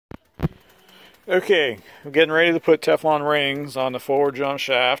Okay, I'm getting ready to put Teflon rings on the forward drum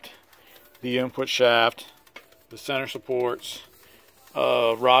shaft, the input shaft, the center supports,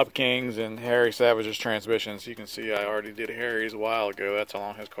 Rob King's and Harry Savage's transmissions. You can see I already did Harry's a while ago. That's how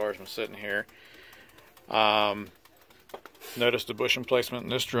long his car's been sitting here. Notice the bushing placement in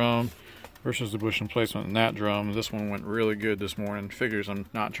this drum versus the bushing placement in that drum. This one went really good this morning. Figures I'm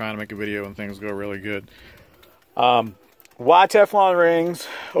not trying to make a video and things go really good. Why Teflon rings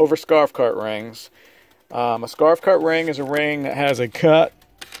over scarf cut rings? A scarf cut ring is a ring that has a cut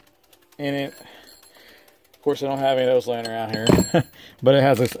in it. Of course, I don't have any of those laying around here, but it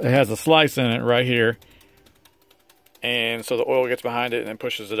has a slice in it right here, and so the oil gets behind it and then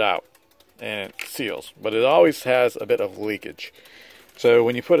pushes it out, and it seals. But it always has a bit of leakage. So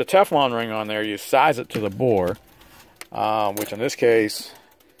when you put a Teflon ring on there, you size it to the bore, which in this case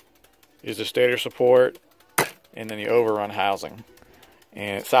is the stator support and then the overrun housing,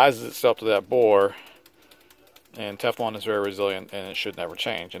 and it sizes itself to that bore. And Teflon is very resilient, and it should never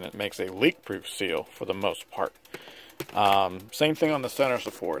change, and it makes a leak-proof seal for the most part. Same thing on the center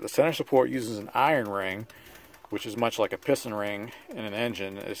support. The center support uses an iron ring, which is much like a piston ring in an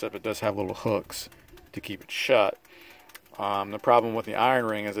engine, except it does have little hooks to keep it shut. The problem with the iron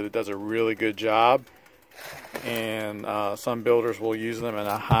ring is that it does a really good job, and some builders will use them in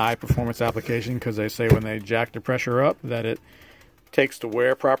a high-performance application because they say when they jack the pressure up that it takes the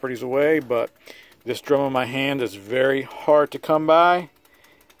wear properties away, but this drum in my hand is very hard to come by.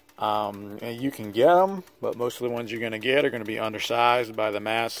 And you can get them, but most of the ones you're going to get are going to be undersized by the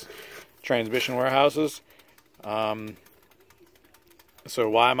mass transmission warehouses. So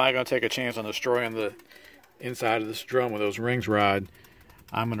why am I going to take a chance on destroying the inside of this drum with those rings ride?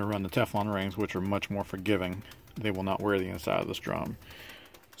 I'm going to run the Teflon rings, which are much more forgiving. They will not wear the inside of this drum.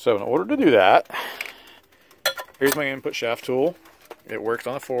 So in order to do that, here's my input shaft tool. It works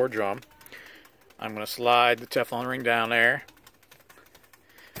on the forward drum. I'm going to slide the Teflon ring down there,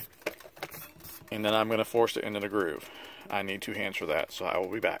 and then I'm going to force it into the groove. I need 2 hands for that, so I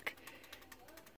will be back.